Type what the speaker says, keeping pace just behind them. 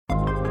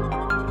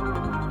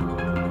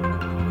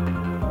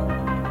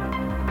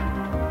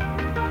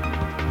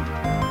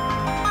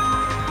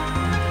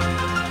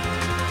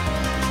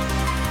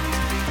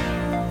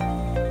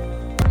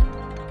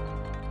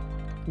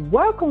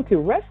Welcome to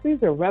Recipes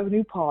of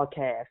Revenue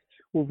podcast,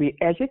 where we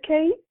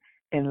educate,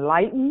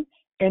 enlighten,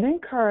 and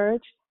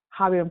encourage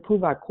how to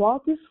improve our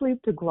quality of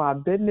sleep to grow our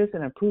business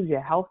and improve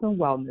your health and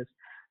wellness.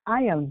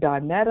 I am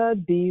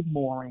Donetta D.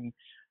 Mooring,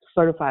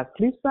 certified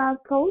sleep science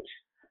coach,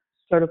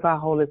 certified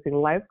holistic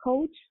life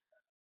coach,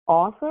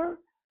 author,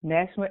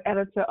 national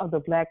editor of the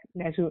Black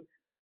National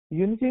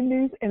Unity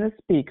News, and a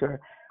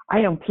speaker. I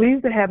am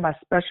pleased to have my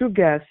special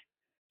guest,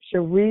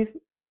 Cherise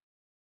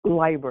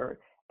Liebert,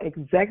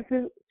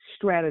 executive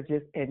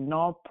strategist and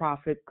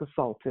nonprofit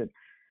consultant.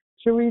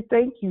 Cherise,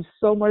 thank you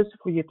so much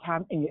for your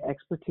time and your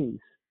expertise.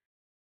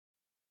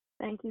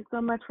 Thank you so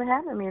much for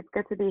having me. It's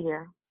good to be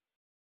here.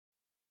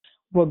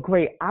 Well,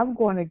 great. I'm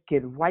going to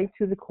get right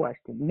to the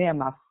question. Now,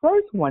 my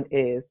first one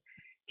is,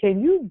 can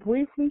you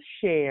briefly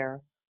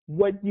share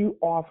what you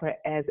offer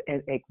as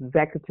an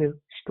executive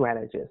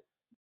strategist?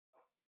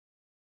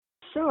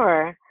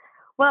 Sure.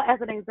 Well, as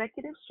an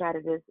executive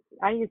strategist,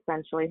 I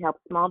essentially help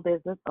small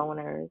business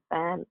owners,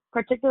 and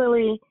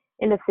particularly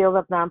in the field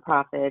of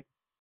nonprofits,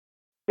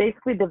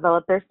 basically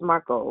develop their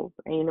SMART goals.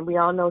 And we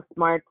all know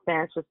SMART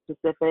stands for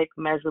specific,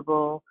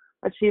 measurable,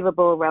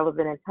 achievable,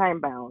 relevant, and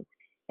time-bound.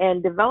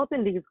 And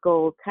developing these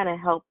goals kind of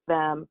helps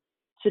them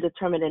to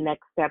determine the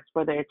next steps,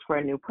 whether it's for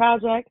a new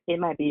project, it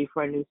might be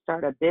for a new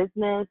startup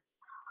business,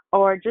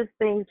 or just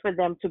things for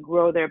them to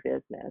grow their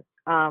business.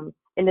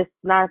 In this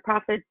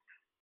nonprofit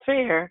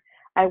sphere,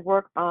 I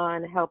work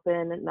on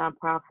helping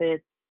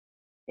nonprofits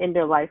in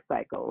their life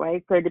cycle,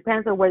 right? So it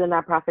depends on where the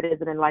nonprofit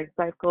is in their life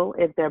cycle.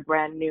 If they're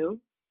brand new,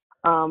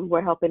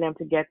 we're helping them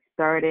to get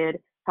started.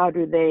 How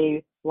do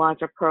they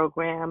launch a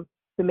program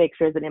to make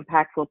sure it's an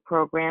impactful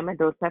program and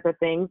those type of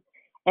things?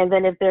 And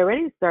then if they're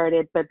already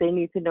started, but they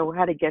need to know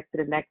how to get to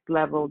the next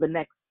level, the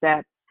next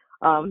step,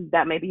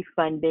 that may be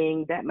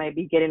funding, that might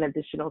be getting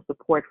additional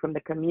support from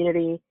the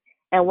community.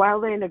 And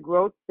while they're in the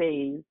growth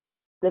phase,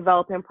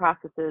 developing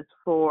processes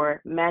for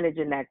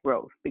managing that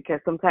growth, because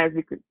sometimes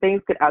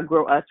things could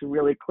outgrow us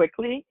really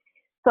quickly.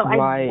 So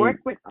I work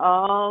with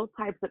all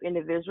types of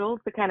individuals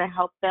to kind of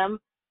help them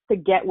to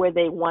get where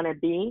they want to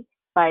be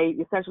by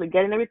essentially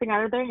getting everything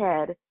out of their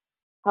head,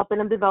 helping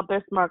them develop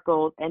their SMART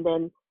goals, and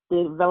then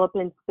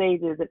developing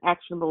stages and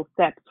actionable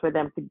steps for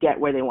them to get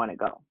where they want to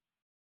go.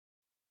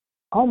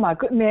 Oh my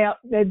goodness.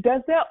 Now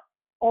does that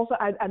also,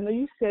 I know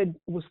you said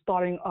was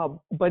starting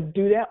up, but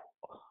do that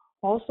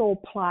also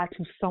apply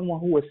to someone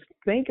who is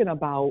thinking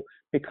about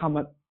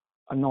becoming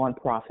a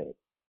nonprofit?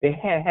 They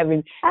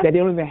they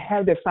don't even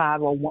have their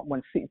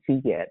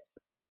 501c yet.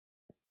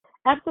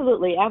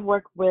 Absolutely. I've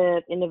worked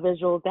with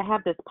individuals that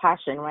have this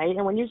passion, right?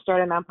 And when you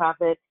start a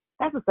nonprofit,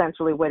 that's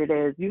essentially what it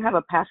is. You have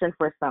a passion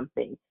for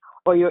something,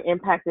 or you're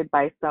impacted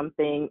by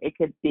something. It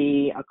could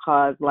be a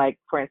cause like,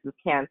 for instance,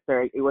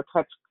 cancer. You were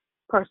touched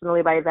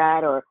personally by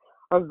that, or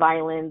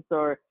violence,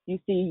 or you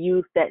see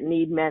youth that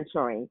need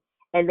mentoring,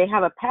 and they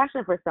have a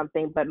passion for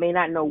something but may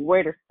not know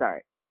where to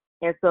start.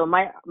 And so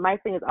my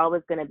thing is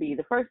always going to be,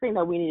 the first thing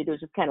that we need to do is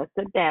just kind of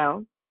sit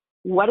down.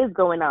 What is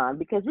going on?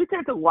 Because we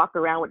tend to walk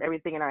around with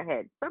everything in our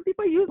head. Some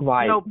people use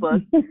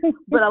notebooks,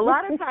 but a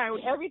lot of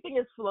times everything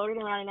is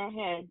floating around in our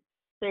head.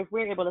 So if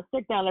we're able to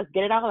sit down, let's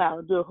get it all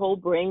out, do a whole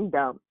brain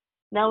dump.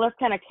 Now let's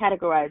kind of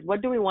categorize,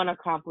 what do we want to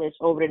accomplish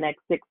over the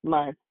next 6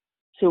 months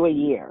to a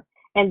year?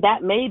 And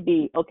that may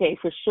be, okay,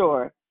 for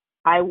sure,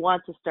 I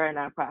want to start a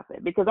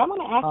nonprofit, because I'm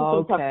going to ask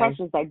you some tough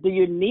questions like, do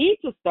you need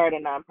to start a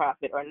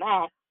nonprofit or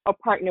not, or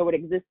partner with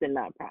existing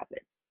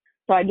nonprofits?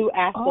 So I do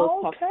ask those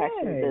tough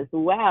questions as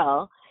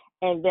well.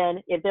 And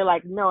then if they're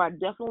like, no, I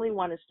definitely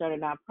want to start a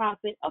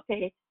nonprofit,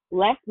 okay,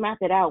 let's map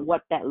it out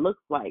what that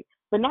looks like.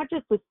 But not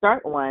just to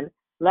start one,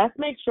 let's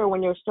make sure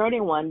when you're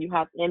starting one, you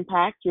have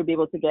impact, you'll be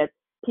able to get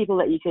people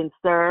that you can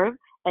serve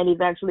and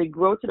eventually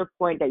grow to the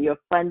point that you're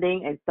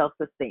funding and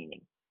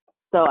self-sustaining.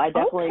 So I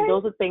definitely,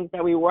 those are things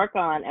that we work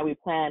on, and we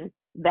plan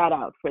that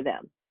out for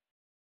them.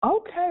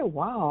 Okay,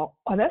 wow.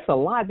 Oh, that's a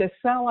lot. That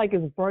sounds like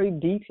it's very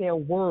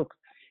detailed work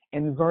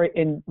and very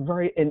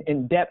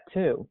in depth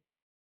too.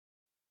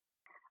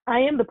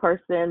 I am the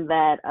person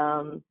that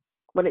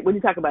when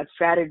you talk about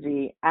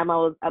strategy, I'm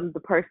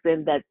the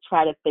person that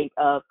try to think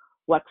of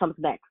what comes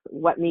next,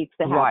 what needs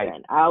to happen.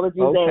 Right. I always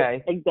use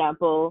an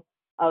example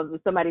of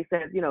somebody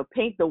says,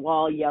 paint the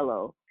wall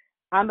yellow.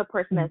 I'm the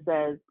person that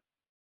says,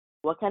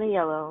 what kind of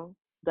yellow?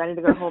 Do I need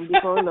to go to Home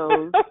Depot or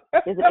Lowe's?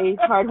 Is it Ace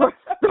Hardware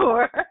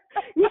store?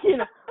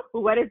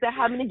 What is that?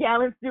 How many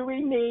gallons do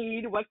we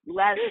need?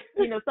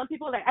 Some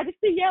people are like, I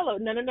just see yellow.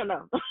 No.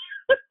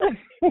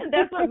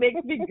 That's what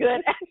makes me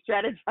good at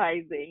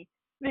strategizing,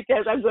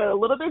 because I'm going a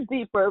little bit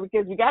deeper,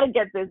 because we got to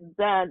get this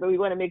done, but we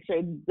want to make sure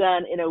it's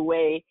done in a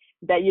way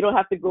that you don't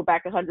have to go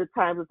back 100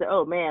 times and say,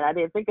 oh man, I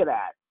didn't think of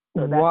that.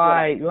 So that's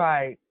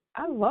right.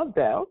 I love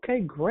that. Okay,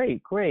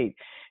 great.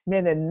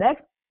 Then the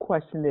next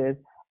question is,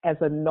 as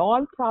a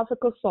nonprofit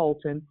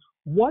consultant,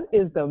 what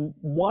is the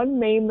one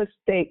main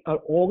mistake an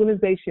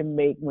organization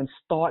make when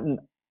starting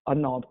a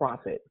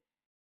nonprofit?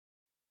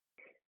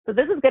 So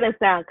this is going to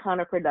sound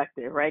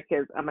counterproductive, right?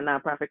 Because I'm a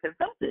nonprofit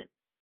consultant.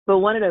 But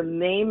one of the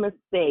main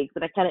mistakes,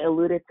 and I kind of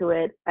alluded to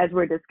it as we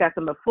were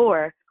discussing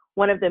before,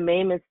 one of the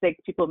main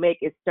mistakes people make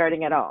is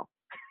starting at all.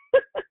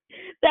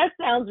 That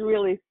sounds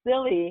really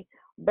silly,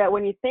 but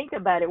when you think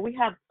about it, we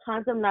have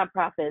tons of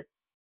nonprofits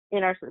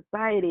in our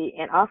society,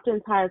 and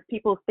oftentimes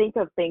people think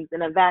of things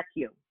in a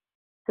vacuum.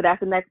 So that's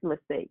the next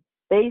mistake.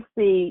 They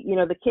see,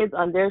 the kids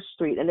on their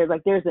street, and they're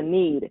like, there's a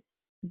need.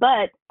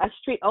 But a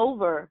street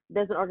over,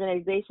 there's an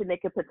organization they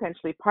could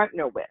potentially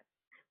partner with.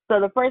 So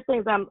the first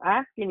things I'm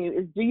asking you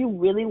is, do you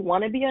really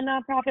want to be a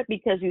nonprofit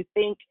because you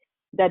think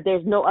that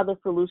there's no other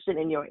solution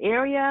in your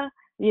area?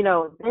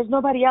 There's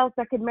nobody else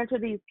that could mentor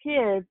these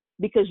kids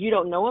because you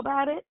don't know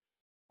about it?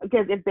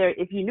 Because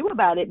if you knew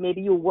about it,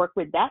 maybe you'll work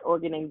with that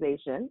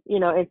organization,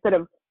 instead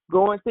of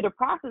going through the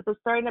process of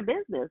starting a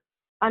business.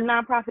 A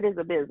nonprofit is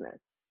a business.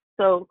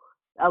 So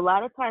a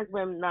lot of times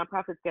when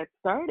nonprofits get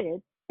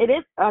started, it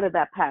is out of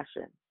that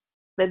passion.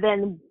 But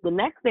then the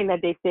next thing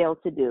that they fail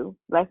to do,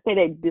 let's say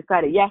they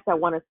decided, yes, I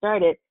want to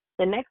start it.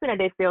 The next thing that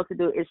they fail to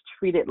do is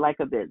treat it like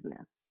a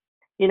business.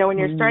 When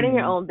you're starting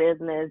your own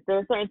business, there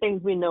are certain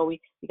things we know.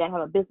 We got to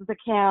have a business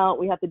account.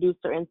 We have to do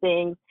certain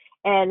things.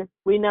 And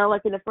we know,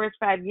 like, in the first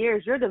 5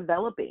 years, you're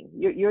developing.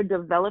 You're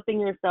developing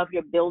yourself.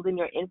 You're building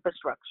your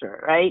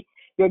infrastructure, right?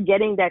 You're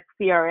getting that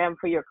CRM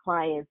for your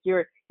clients.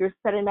 You're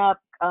setting up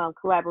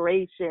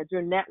collaborations.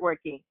 You're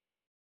networking.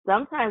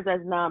 Sometimes as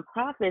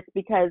nonprofits,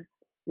 because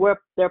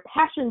they're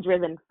passion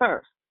driven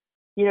first.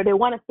 They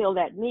want to fill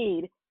that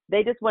need.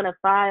 They just want to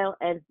file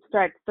and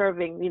start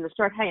serving.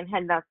 Start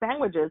handing out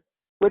sandwiches,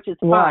 which is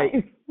fine.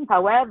 Right.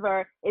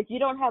 However, if you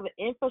don't have an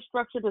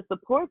infrastructure to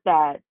support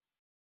that,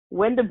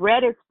 when the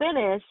bread is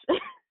finished,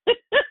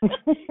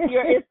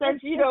 you're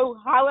essentially,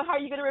 how are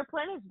you going to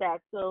replenish that?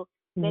 So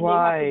then they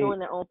have to go in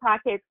their own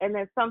pockets. And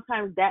then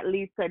sometimes that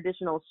leads to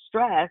additional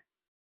stress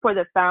for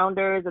the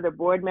founders or the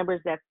board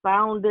members that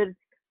founded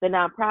the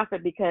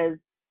nonprofit, because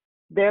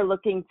they're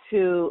looking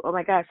to, oh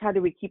my gosh, how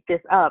do we keep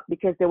this up?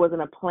 Because there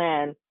wasn't a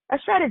plan, a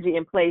strategy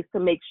in place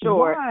to make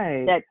sure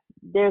that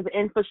there's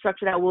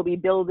infrastructure that we'll be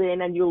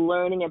building, and you're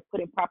learning and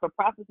putting proper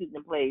processes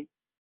in place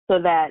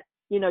so that,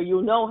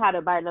 you'll know how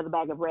to buy another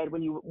bag of bread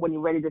when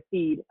you're ready to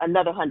feed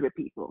another 100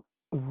 people.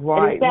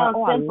 Right. And it sounds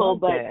simple,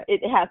 but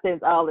it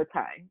happens all the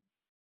time.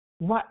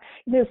 Right.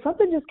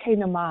 Something just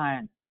came to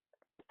mind.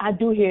 I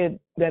do hear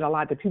that a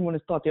lot, that people want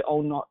to start their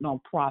own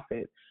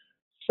nonprofit.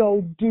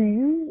 So do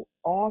you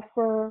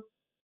offer,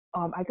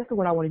 I guess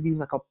what I want to use,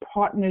 like a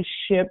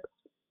partnership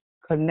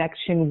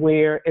connection,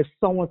 where if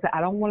someone said, I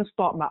don't want to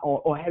start my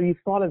own, or have you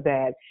thought of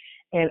that,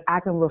 and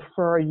I can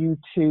refer you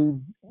to,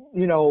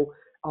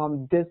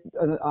 this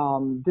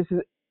is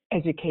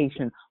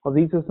education, or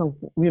these are some,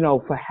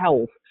 for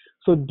health.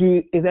 So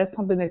is that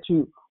something that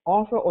you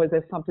offer, or is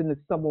that something that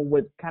someone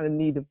would kind of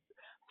need to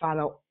find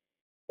out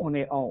on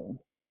their own?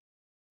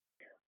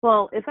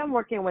 Well, if I'm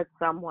working with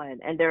someone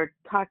and they're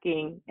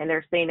talking and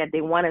they're saying that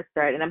they want to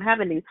start, and I'm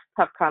having these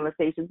tough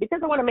conversations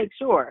because I want to make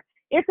sure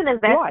it's an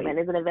investment, Right.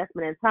 It's an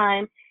investment in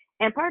time.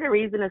 And part of the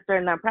reason to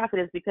start a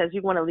nonprofit is because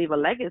you want to leave a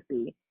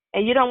legacy,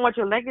 and you don't want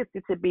your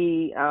legacy to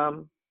be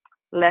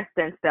less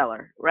than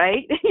stellar,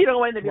 right? You don't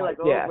want it to be like,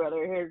 oh,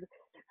 brother, here's.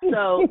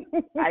 So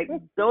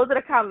those are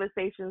the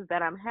conversations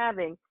that I'm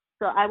having.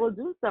 So I will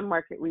do some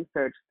market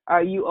research.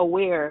 Are you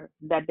aware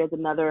that there's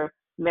another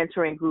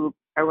mentoring group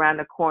around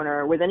the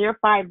corner? Within your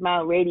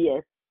 5-mile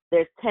radius,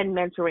 there's 10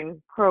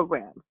 mentoring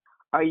programs.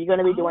 Are you going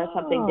to be doing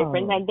something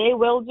different than they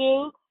will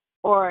do?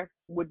 Or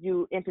would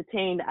you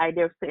entertain the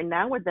idea of sitting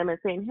down with them and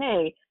saying,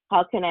 hey,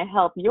 how can I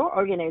help your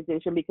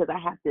organization because I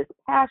have this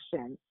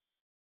passion?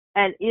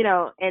 And,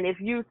 and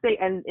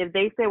if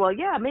they say, well,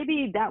 yeah,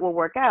 maybe that will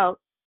work out,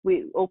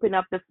 we open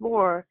up the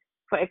floor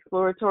for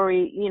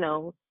exploratory,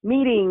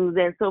 meetings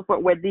and so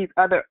forth with these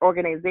other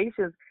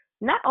organizations.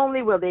 Not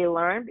only will they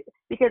learn,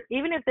 because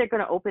even if they're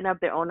going to open up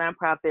their own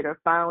nonprofit or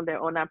found their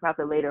own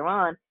nonprofit later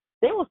on,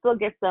 they will still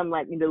get some,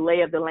 the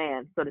lay of the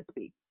land, so to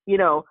speak.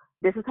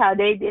 This is how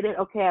they did it.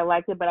 Okay, I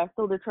liked it, but I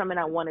still determined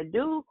I want to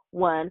do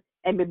one,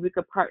 and maybe we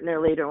could partner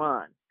later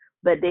on.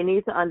 But they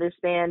need to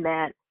understand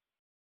that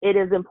it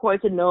is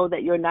important to know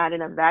that you're not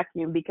in a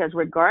vacuum, because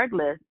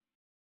regardless,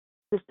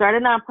 to start a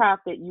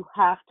nonprofit, you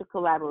have to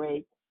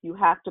collaborate. You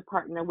have to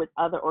partner with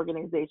other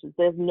organizations.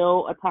 There's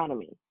no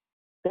autonomy.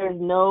 There's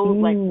no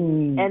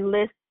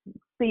endless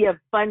sea of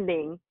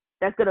funding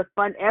that's going to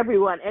fund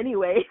everyone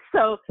anyway.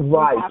 So we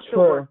have to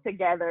work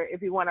together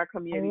if we want our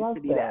communities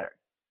to be better.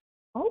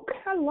 Okay,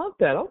 I love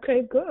that.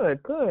 Okay,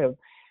 good.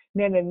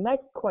 Then the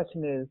next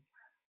question is,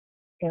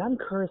 and I'm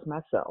curious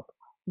myself,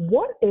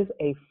 what is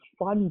a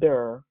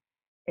funder,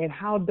 and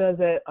how does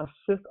it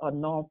assist a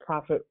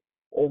nonprofit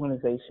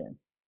organization?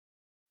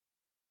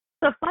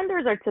 So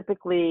funders are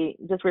typically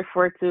just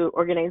referred to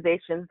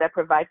organizations that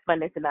provide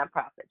funding to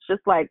nonprofits.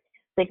 Just like,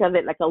 think of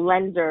it like a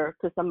lender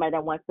to somebody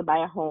that wants to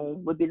buy a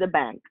home would be the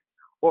bank,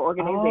 or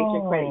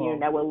organization credit union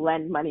that will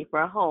lend money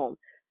for a home.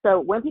 So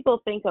when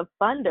people think of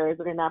funders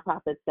in the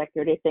nonprofit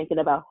sector, they're thinking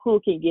about who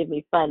can give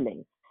me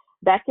funding.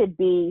 That could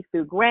be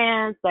through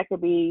grants, that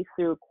could be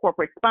through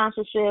corporate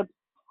sponsorships,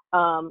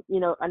 and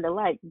the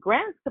like.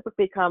 Grants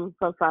typically come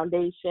from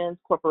foundations,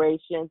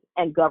 corporations,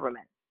 and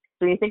government.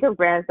 So when you think of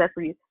grants, that's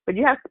where but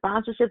you have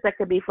sponsorships that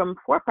could be from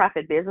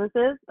for-profit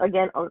businesses,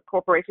 again, or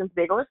corporations,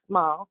 big or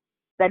small,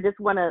 that just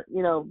want to,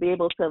 be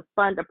able to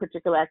fund a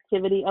particular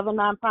activity of a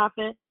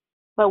nonprofit.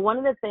 But one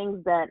of the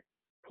things that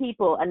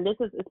people, and this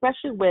is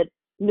especially with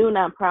new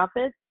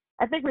nonprofits,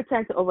 I think we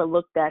tend to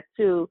overlook that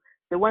too.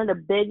 They're one of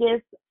the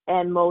biggest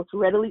and most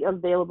readily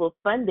available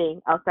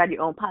funding outside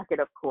your own pocket,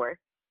 of course,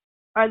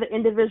 are the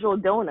individual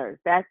donors.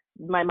 That's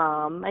my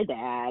mom, my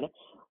dad,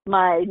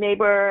 my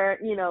neighbor,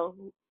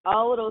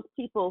 all of those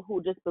people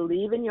who just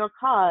believe in your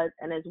cause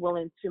and is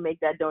willing to make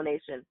that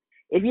donation.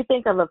 If you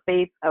think of a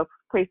place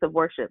of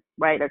worship,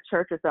 right, a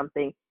church or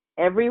something,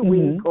 every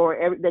week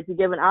or that you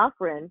give an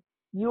offering,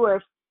 you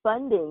are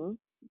funding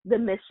the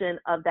mission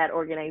of that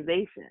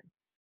organization,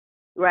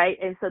 right?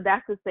 And so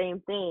that's the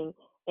same thing.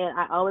 And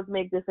I always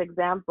make this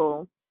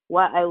example.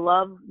 What I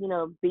love,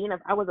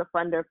 I was a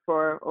funder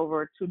for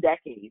over 2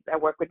 decades. I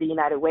worked with the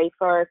United Way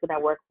first, and I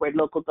worked with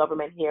local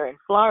government here in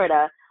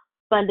Florida,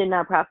 funding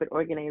nonprofit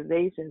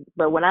organizations.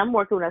 But when I'm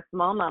working with a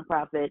small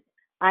nonprofit,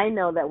 I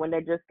know that when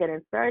they're just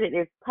getting started,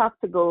 it's tough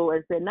to go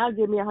and say, now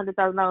give me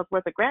 $100,000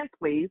 worth of grants,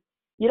 please.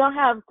 You don't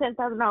have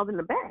 $10,000 in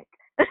the bank.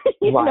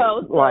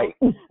 Right.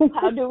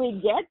 How do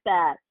we get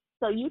that?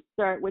 So you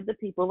start with the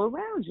people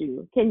around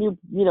you. Can you,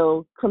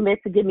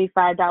 commit to give me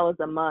 $5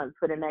 a month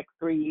for the next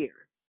 3 years?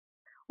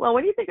 Well,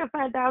 when you think of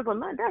 $5 a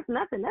month, that's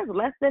nothing. That's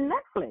less than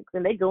Netflix,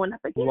 and they going up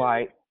again.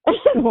 Right.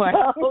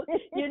 So,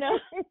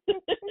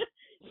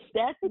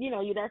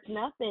 that's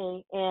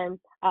nothing. And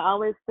I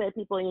always say to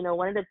people,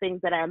 one of the things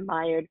that I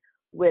admired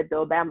with the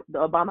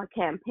Obama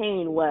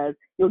campaign was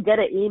you'll get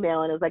an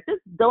email and it's like,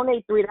 just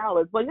donate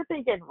 $3. Well, you're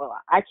thinking, well,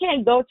 I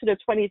can't go to the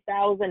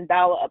 $20,000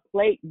 a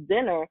plate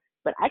dinner,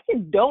 but I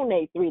can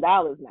donate $3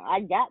 now.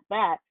 I got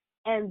that.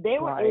 And they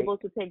were able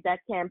to take that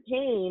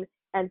campaign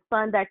and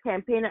fund that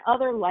campaign, and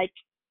other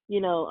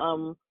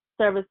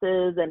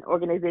services and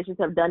organizations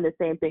have done the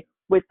same thing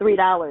with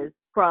 $3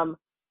 from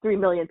 3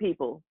 million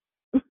people.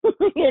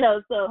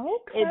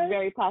 It's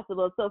very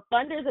possible. So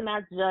funders are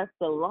not just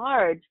the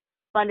large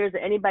funders, or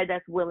anybody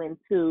that's willing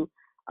to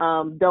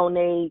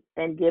donate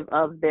and give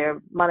of their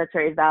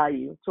monetary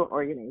value to an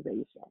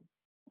organization.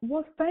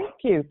 Well,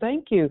 thank you.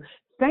 Thank you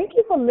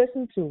for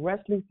listening to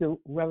Wrestling Through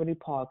Revenue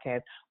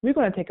Podcast. We're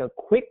going to take a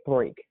quick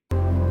break.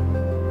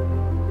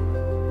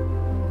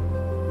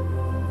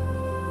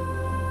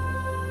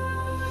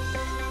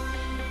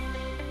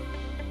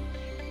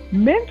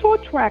 Mentor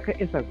Tracker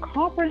is a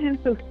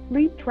comprehensive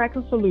sleep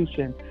tracking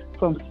solution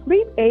from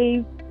sleep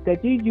aids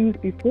that you use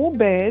before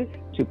bed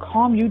to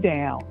calm you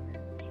down.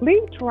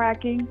 Sleep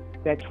tracking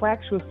that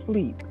tracks your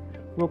sleep,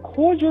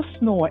 records your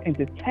snore, and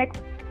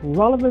detects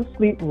relevant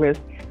sleep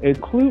risks,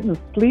 including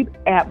sleep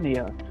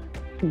apnea,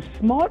 to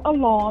smart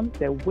alarms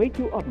that wake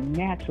you up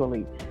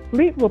naturally,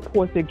 sleep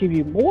reports that give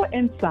you more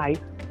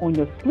insight on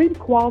your sleep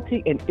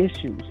quality and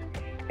issues,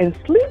 and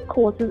sleep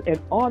courses and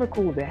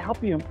articles that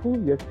help you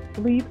improve your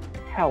sleep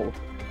health.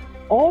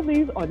 All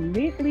these are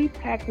neatly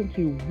packed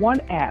into one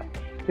app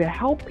to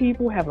help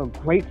people have a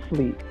great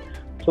sleep.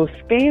 So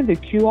scan the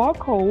QR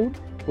code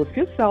with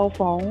your cell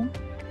phone,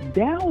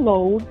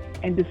 download,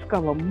 and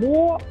discover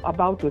more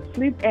about the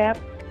sleep app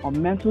or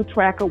mental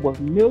tracker with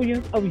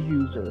millions of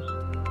users.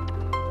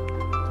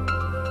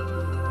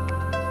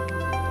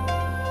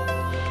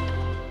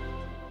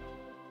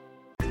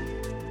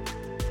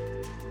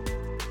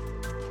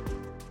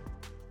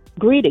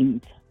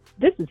 Greetings.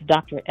 This is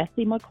Dr.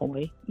 Essie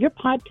McCoy, your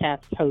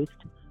podcast host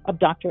of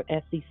Dr.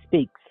 Essie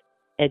Speaks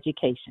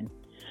Education.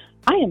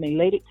 I am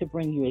elated to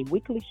bring you a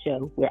weekly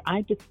show where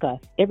I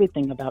discuss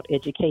everything about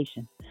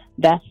education.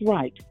 That's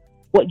right.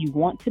 What you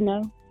want to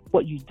know,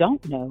 what you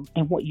don't know,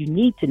 and what you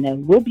need to know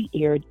will be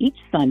aired each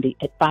Sunday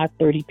at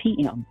 5:30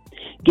 p.m.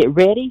 Get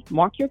ready,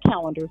 mark your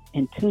calendars,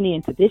 and tune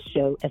in to this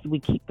show as we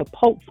keep the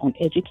pulse on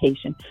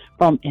education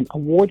from an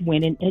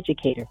award-winning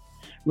educator.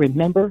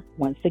 Remember,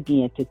 once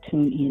again, to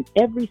tune in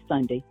every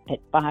Sunday at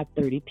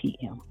 5:30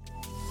 p.m.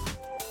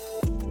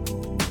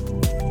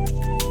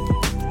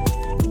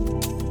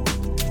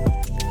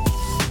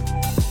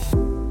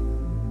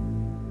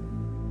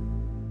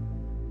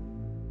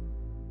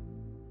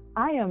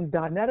 I am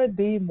Donetta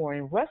D.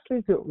 Moore,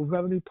 Wrestling Through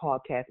Revenue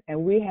Podcast,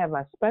 and we have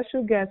our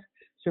special guest,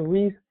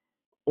 Cherise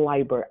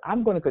Liber.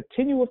 I'm going to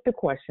continue with the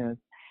questions.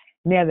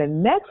 Now, the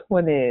next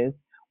one is,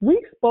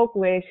 we spoke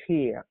last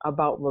year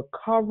about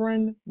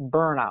recovering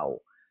burnout.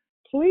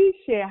 Please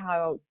share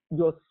how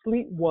your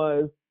sleep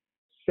was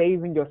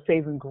your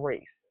saving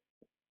grace.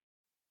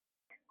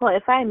 Well,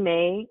 if I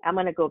may, I'm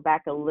going to go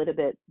back a little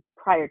bit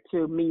prior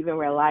to me even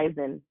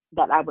realizing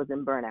that I was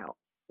in burnout,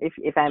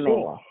 if I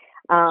may.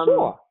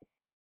 Sure.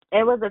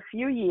 It was a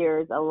few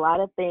years. A lot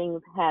of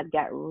things had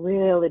got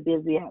really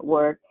busy at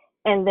work,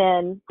 and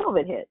then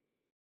COVID hit.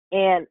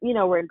 And,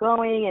 we're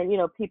going,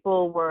 and,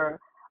 people were,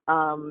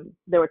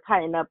 they were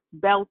tightening up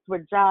belts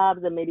with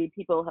jobs, and maybe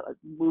people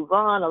move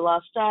on or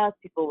lost jobs.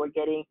 People were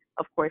getting,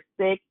 of course,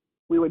 sick.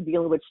 We were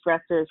dealing with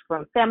stressors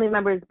from family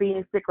members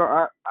being sick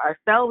or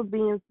ourselves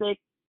being sick,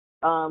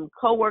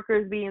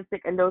 coworkers being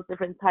sick, and those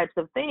different types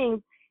of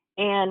things.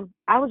 And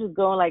I was just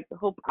going like,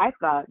 hope I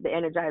thought the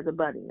Energizer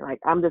Bunny. Like,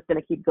 I'm just going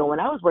to keep going.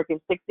 I was working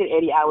 60 to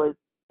 80 hours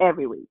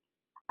every week.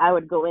 I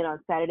would go in on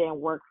Saturday and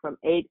work from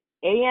 8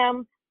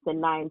 a.m. to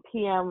 9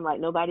 p.m. like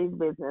nobody's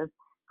business,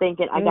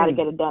 thinking I got to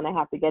get it done. I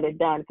have to get it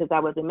done because I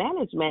was in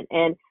management.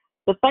 And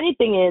the funny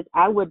thing is,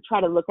 I would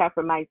try to look out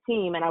for my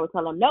team, and I would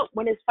tell them, nope,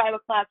 when it's 5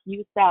 o'clock,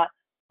 you stop.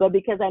 But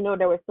because I know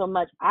there was so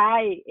much,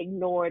 I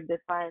ignored the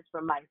signs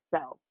for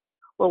myself.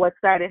 Well, what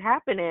started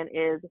happening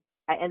is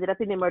I ended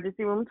up in the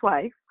emergency room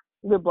twice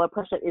with blood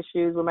pressure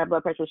issues, where my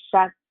blood pressure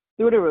shot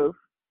through the roof.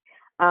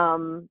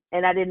 And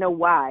I didn't know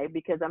why,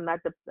 because I'm not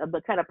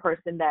the kind of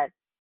person that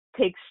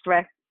takes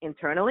stress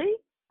internally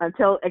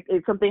until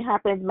if something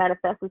happens,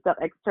 manifests itself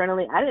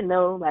externally. I didn't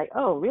know, like,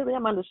 oh, really?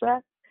 I'm under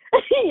stress?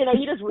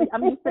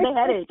 I'm used to the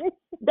headache.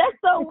 That's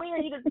so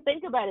weird. You just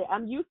think about it.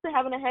 I'm used to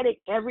having a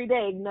headache every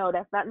day. No,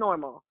 that's not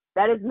normal.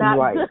 That is not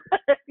right.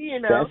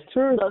 That's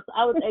true. So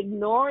I was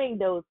ignoring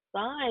those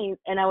signs,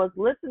 and I was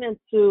listening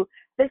to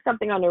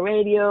something on the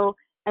radio,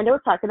 and they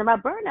were talking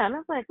about burnout. And I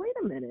was like, wait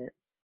a minute,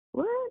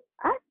 what?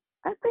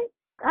 I think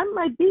I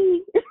might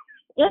be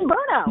in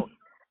burnout.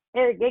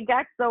 And it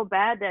got so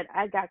bad that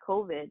I got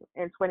COVID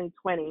in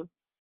 2020,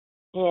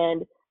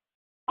 and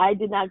I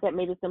did not get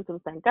major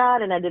symptoms, thank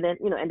God, and I didn't,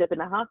 end up in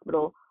the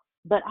hospital.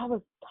 But I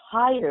was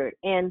tired,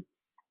 and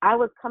I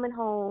was coming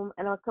home,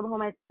 and I was coming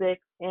home at 6,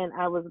 and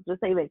I was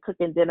just even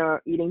cooking dinner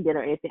or eating dinner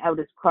or anything. I would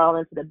just crawl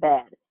into the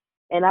bed,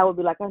 and I would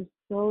be like, I'm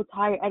so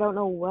tired. I don't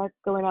know what's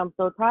going on. I'm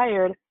so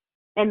tired.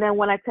 And then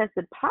when I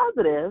tested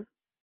positive,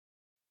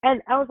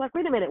 and I was like,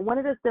 wait a minute, one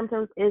of the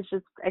symptoms is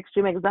just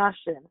extreme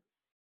exhaustion.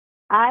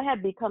 I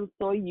had become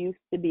so used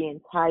to being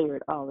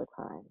tired all the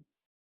time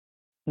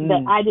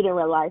that I didn't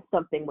realize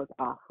something was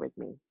off with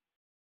me.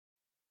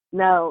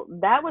 Now,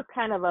 that was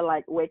kind of a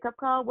like wake-up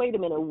call. Wait a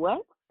minute,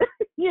 what?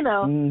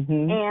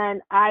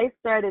 And I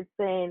started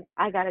saying,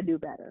 I got to do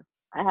better.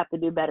 I have to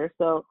do better.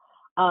 So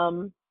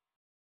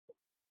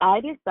I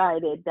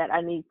decided that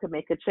I need to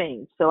make a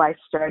change. So I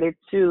started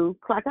to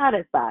clock out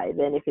at 5.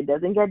 And if it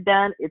doesn't get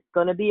done, it's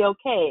going to be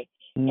okay.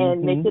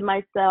 And making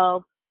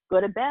myself go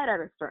to bed at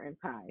a certain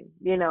time.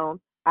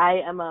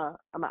 I am an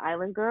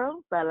island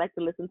girl, so I like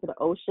to listen to the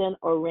ocean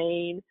or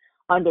rain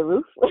on the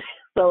roof.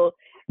 So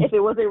if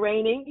it wasn't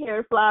raining here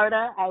in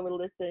Florida, I would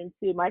listen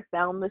to my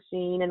sound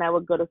machine and I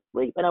would go to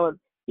sleep. And I would,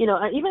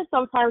 and even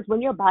sometimes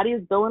when your body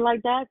is going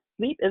like that,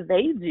 sleep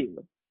evades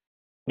you.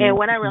 And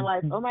when I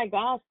realized, oh my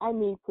gosh, I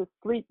need to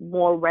sleep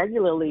more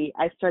regularly,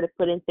 I started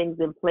putting things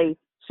in place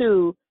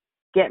to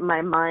get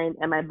my mind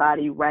and my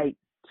body right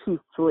to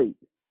sleep.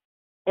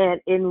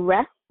 And in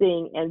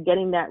resting and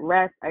getting that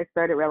rest, I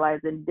started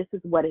realizing this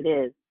is what it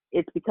is.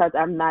 It's because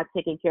I'm not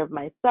taking care of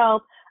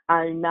myself.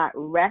 I'm not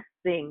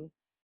resting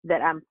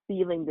that I'm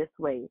feeling this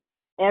way.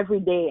 Every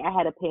day I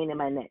had a pain in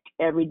my neck.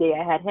 Every day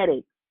I had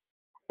headaches.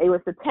 It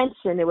was the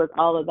tension. It was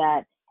all of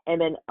that.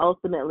 And then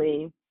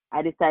ultimately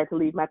I decided to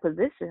leave my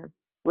position,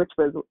 which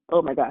was,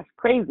 oh my gosh,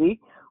 crazy.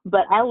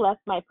 But I left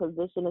my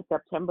position in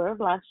September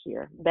of last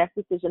year. Best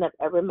decision I've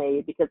ever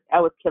made because I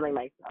was killing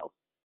myself.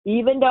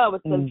 Even though I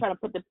was still trying to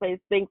put the place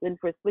things in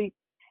for sleep,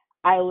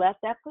 I left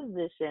that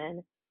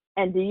position.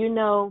 And do you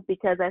know,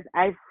 because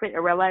I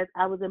realized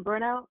I was in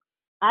burnout,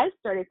 I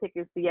started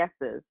taking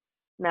siestas.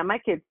 Now, my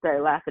kids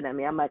started laughing at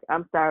me. I'm like,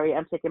 I'm sorry,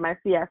 I'm taking my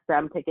siesta.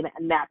 I'm taking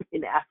a nap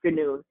in the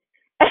afternoon.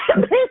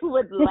 And they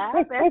would laugh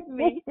at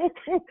me.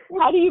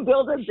 How do you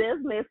build a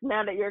business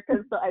now that you're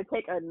so I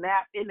take a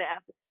nap in the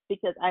afternoon?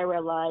 Because I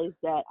realized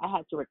that I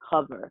had to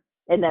recover.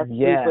 And that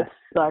sleep was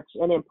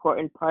such an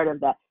important part of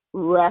that.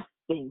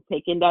 Resting,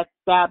 taking that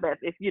Sabbath.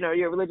 If you're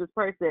a religious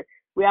person,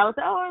 we always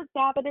say, oh,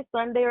 Sabbath is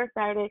Sunday or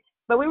Saturday,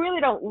 but we really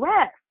don't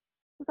rest.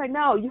 It's like,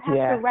 no, you have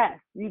to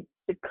rest. You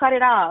to cut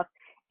it off.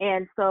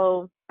 And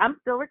so I'm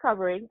still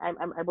recovering. I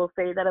will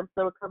say that I'm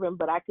still recovering,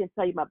 but I can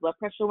tell you my blood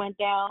pressure went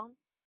down.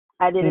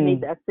 I didn't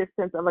need the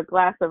assistance of a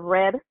glass of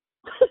red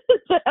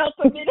to help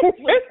me to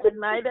sleep at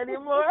night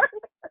anymore,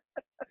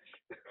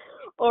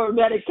 or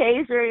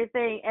medication or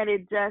anything. And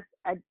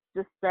I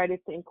just started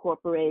to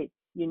incorporate.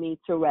 You need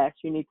to rest.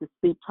 You need to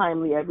sleep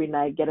timely every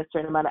night. Get a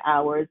certain amount of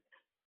hours.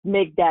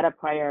 Make that a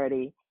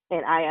priority.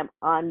 And I am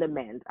on the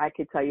mend. I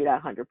can tell you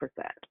that 100%.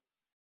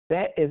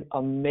 That is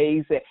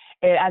amazing.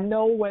 And I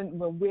know when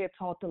we had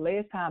talked the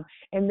last time,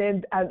 and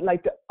then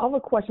like the other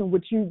question,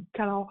 which you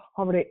kind of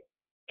already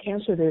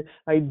answered it,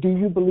 like, do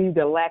you believe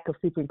that lack of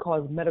sleep can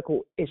cause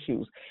medical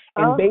issues?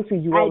 And basically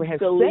you already have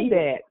said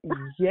that.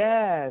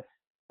 Yes.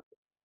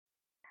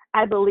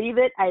 I believe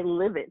it. I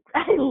live it.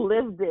 I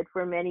lived it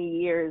for many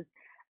years.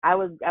 I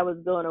was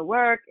going to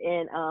work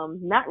and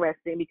not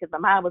resting because my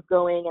mind was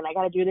going and I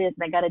got to do this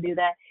and I got to do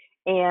that.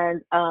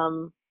 And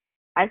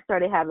I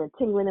started having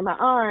tingling in my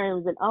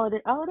arms and all of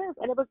this.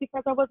 And it was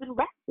because I wasn't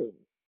resting.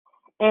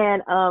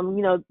 And,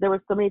 there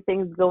were so many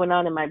things going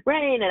on in my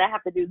brain and I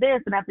have to do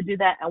this and I have to do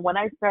that. And when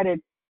I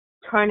started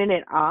turning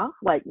it off,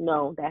 like,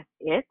 no, that's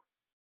it,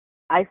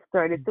 I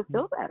started to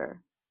feel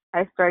better.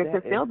 I started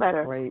to feel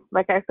better. Great.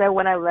 Like I said,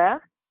 when I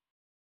left,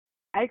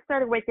 I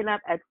started waking up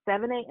at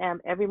 7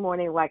 a.m. every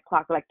morning like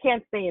clock. Like,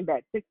 can't stay in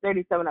bed,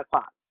 6:30, 7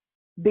 o'clock.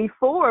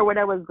 before, when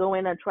I was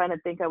going and trying to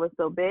think I was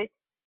so big,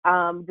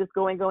 just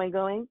going.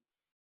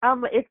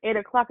 It's 8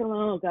 o'clock and I'm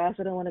like, oh gosh,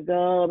 I don't want to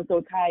go. I'm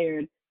so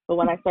tired. But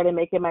when I started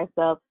making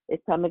myself,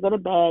 it's time to go to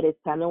bed. It's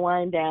time to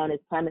wind down.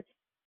 It's time to,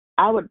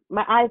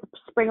 my eyes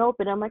spring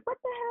open. I'm like, what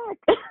the heck?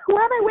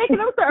 Why am I waking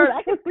up so early?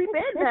 I can sleep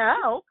in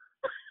now.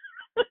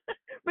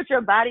 But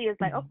your body is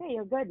like, okay,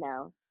 you're good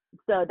now.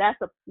 So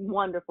that's a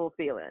wonderful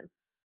feeling.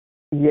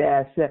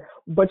 Yes,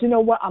 but you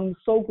know what? I'm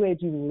so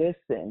glad you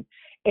listened,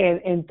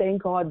 and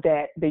thank God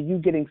that you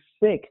getting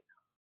sick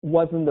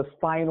wasn't the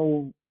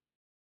final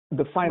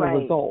Right.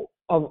 result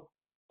of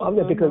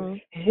it, because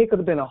it could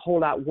have been a whole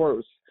lot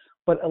worse.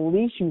 But at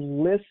least you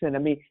listen. I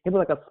mean, it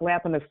was like a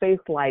slap in the face,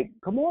 like,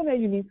 come on, man,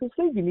 you need to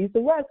sleep, you need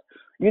to rest.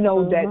 You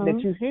know,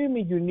 that you hear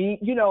me, you need,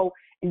 you know,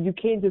 and you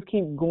can't just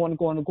keep going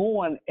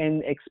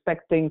and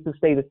expect things to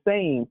stay the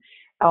same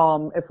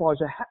as far as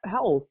your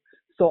health.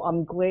 So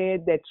I'm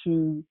glad that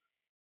you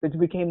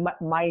became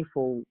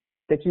mindful,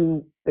 that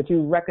you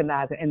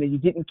recognize it, and that you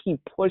didn't keep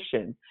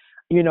pushing,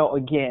 you know,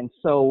 again.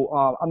 So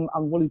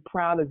I'm really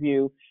proud of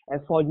you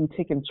as far as you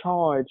taking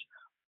charge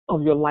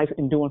of your life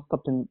and doing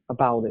something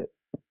about it.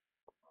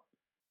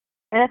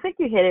 And I think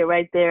you hit it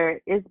right there.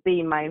 Is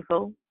being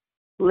mindful,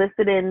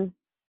 listening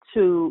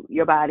to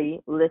your body,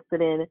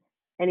 listening,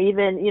 and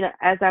even, you know,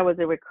 as I was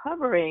in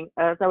recovery,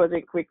 and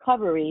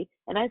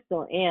I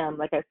still am,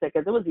 like I said,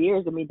 because it was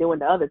years of me doing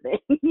the other thing,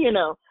 you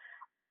know.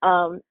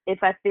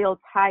 If I feel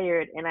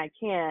tired and I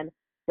can,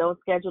 don't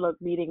schedule a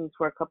meeting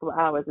for a couple of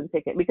hours and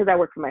take it, because I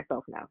work for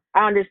myself now.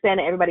 I understand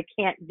that everybody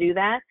can't do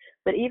that,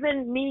 but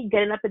even me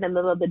getting up in the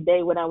middle of the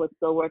day when I was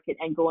still working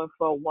and going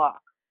for a walk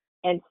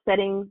and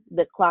setting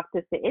the clock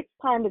to say it's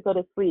time to go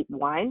to sleep,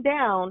 wind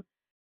down,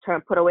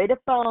 put away the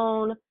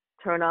phone,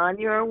 turn on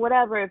your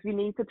whatever. If you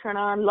need to turn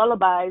on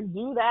lullabies,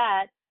 do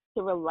that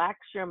to relax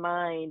your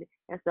mind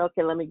and say,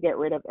 okay, let me get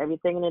rid of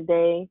everything in the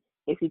day.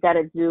 If you got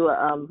to do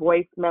a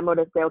voice memo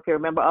to say, okay,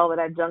 remember all of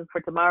that junk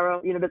for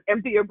tomorrow, you know, just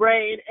empty your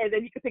brain, and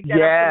then you can pick that up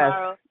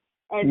tomorrow.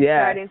 And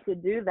starting to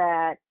do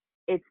that,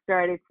 it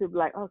started to be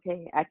like,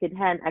 okay, I could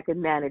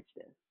manage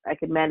this. I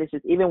could manage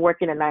this, even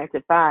working a 9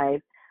 to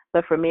 5.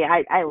 But for me,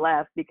 I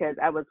left because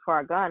I was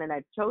far gone and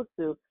I chose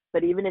to.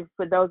 But even if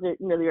for those, you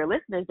know, your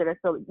listeners that are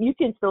still, you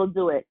can still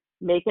do it.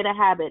 Make it a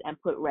habit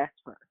and put rest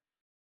first.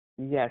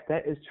 Yes,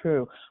 that is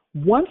true.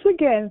 Once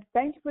again,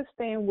 thank you for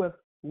staying with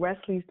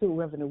Rest Leads to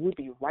Revenue. We'll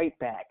be right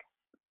back.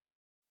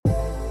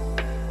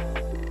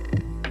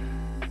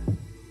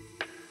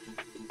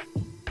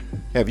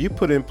 Have you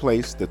put in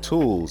place the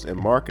tools and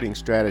marketing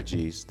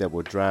strategies that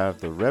will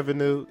drive the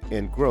revenue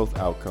and growth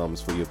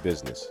outcomes for your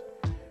business?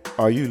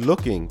 Are you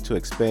looking to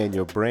expand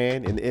your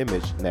brand and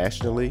image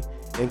nationally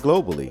and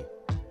globally?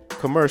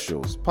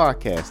 Commercials,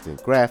 podcasting,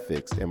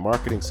 graphics, and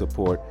marketing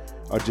support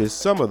are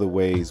just some of the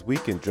ways we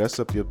can dress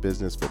up your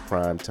business for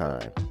prime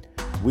time.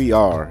 We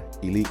are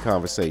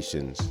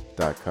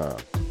EliteConversations.com.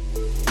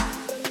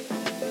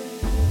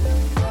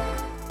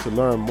 To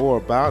learn more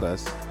about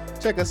us,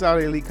 check us out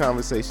at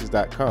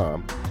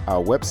EliteConversations.com,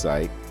 our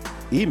website,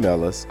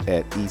 email us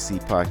at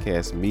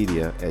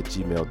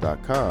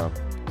ecpodcastmedia@gmail.com,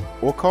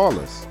 or call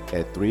us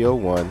at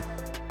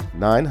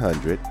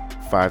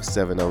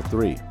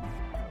 301-900-5703.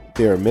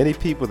 There are many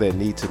people that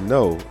need to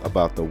know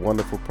about the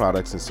wonderful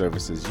products and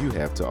services you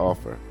have to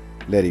offer.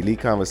 Let Elite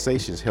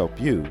Conversations help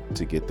you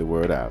to get the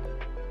word out.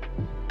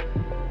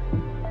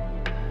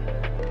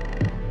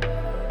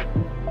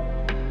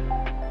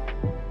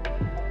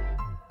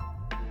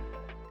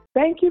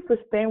 Thank you for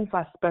staying with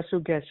our special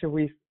guest,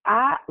 Sharice.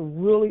 I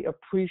really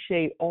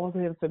appreciate all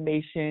the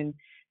information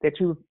that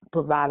you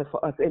provided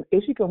for us. And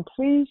if you can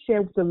please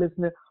share with the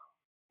listener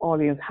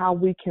audience how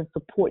we can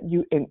support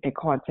you and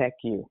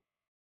contact you.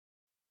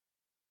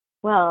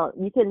 Well,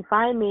 you can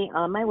find me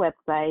on my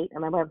website,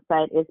 and my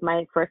website is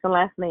my first and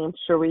last name,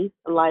 Sharice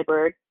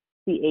Liburd,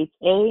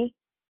 CHARIS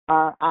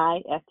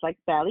like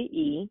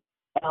Sally,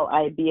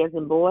 LIB as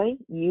in boy,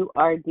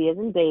 URD as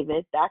in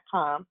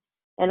David.com.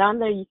 And on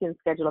there, you can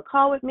schedule a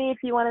call with me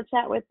if you want to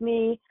chat with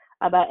me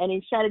about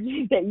any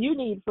strategies that you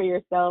need for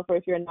yourself, or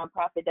if you're a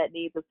nonprofit that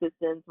needs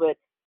assistance with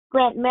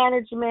grant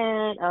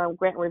management,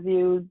 grant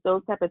reviews,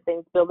 those type of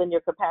things, building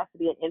your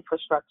capacity and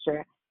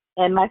infrastructure.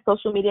 And my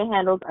social media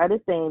handles are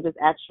the same, just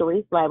at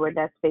Sharice Liburd.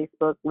 That's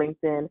Facebook,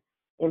 LinkedIn,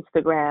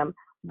 Instagram.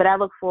 But I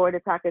look forward to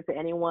talking to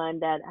anyone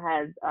that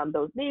has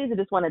those needs and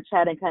just want to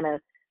chat and kind of,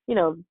 you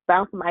know,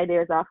 bounce some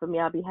ideas off of me.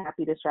 I'll be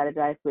happy to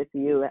strategize with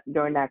you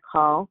during that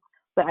call.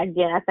 But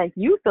again, I thank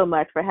you so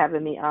much for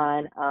having me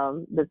on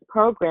this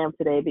program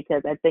today,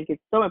 because I think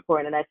it's so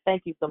important. And I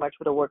thank you so much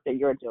for the work that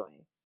you're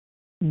doing.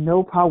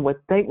 No problem.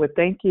 Thank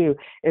you.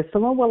 If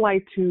someone would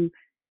like to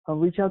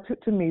reach out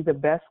to me, the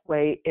best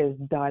way is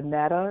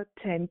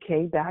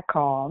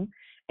Donata10K.com,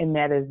 and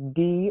that is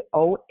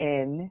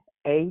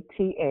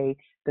DONATA,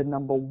 the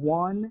number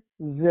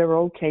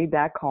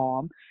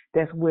 10K.com.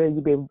 That's where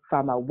you'll be able to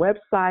find my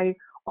website,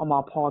 on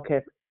my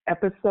podcast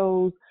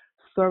episodes,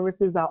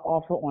 services I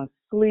offer on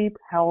sleep,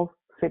 health,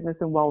 fitness,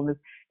 and wellness,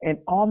 and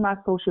all my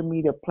social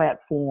media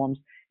platforms,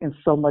 and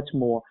so much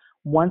more.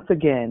 Once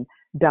again,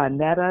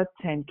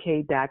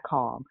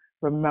 Donetta10k.com.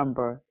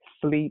 Remember,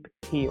 sleep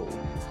heals.